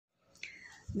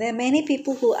There are many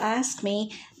people who ask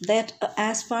me that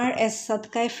as far as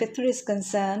Sadaqah Fitr is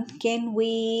concerned, can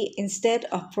we, instead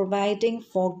of providing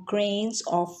for grains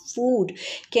or food,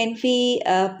 can we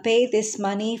pay this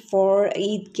money for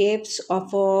Eid gifts or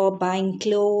for buying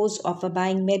clothes or for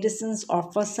buying medicines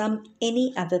or for some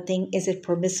any other thing? Is it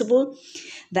permissible?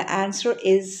 The answer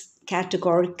is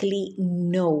categorically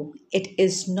no. It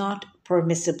is not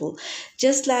permissible,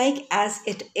 just like as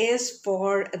it is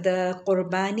for the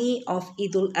qurbani of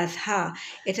Eid al-Adha.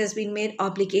 It has been made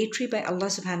obligatory by Allah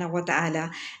subhanahu wa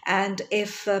ta'ala, and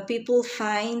if people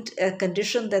find a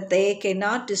condition that they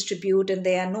cannot distribute and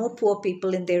there are no poor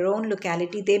people in their own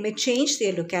locality, they may change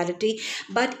their locality,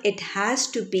 but it has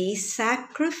to be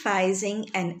sacrificing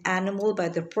an animal by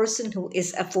the person who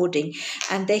is affording,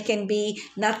 and there can be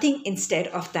nothing instead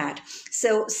of that.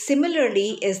 So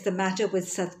similarly is the matter with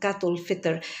sadaqatul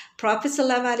fitr. Prophet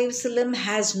ﷺ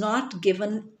has not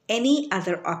given any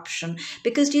other option,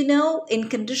 because in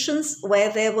conditions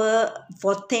where there were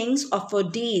for things or for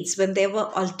deeds, when there were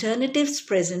alternatives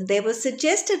present, they were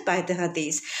suggested by the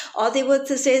hadith, or they were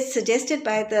suggested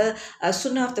by the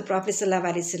sunnah of the Prophet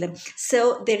ﷺ.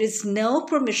 So there is no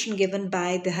permission given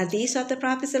by the hadith of the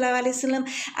Prophet ﷺ,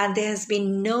 and there has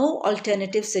been no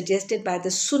alternative suggested by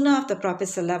the sunnah of the Prophet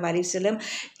ﷺ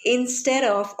instead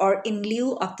of or in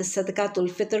lieu of the sadaqatul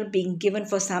fitr being given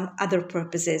for some other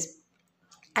purposes.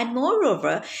 And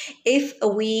moreover, if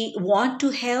we want to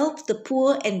help the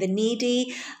poor and the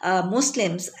needy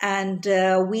Muslims, and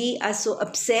we are so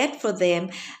upset for them,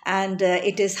 and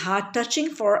it is heart touching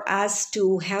for us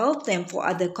to help them for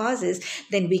other causes,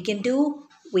 then we can do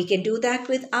that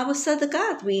with our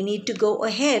sadaqat. We need to go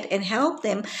ahead and help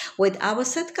them with our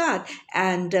sadaqat.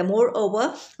 And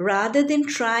moreover, rather than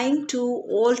trying to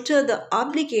alter the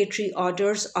obligatory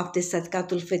orders of the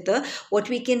sadaqatul fitr, what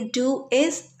we can do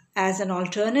is, as an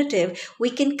alternative, we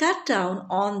can cut down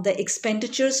on the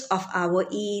expenditures of our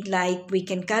Eid, like we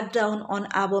can cut down on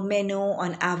our menu,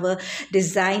 on our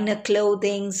designer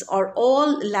clothings, or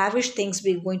all lavish things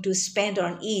we're going to spend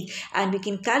on Eid. And we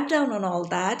can cut down on all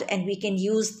that, and we can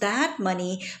use that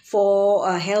money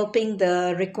for helping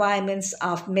the requirements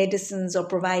of medicines, or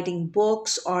providing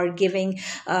books, or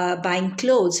buying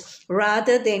clothes,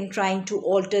 rather than trying to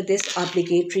alter this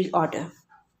obligatory order.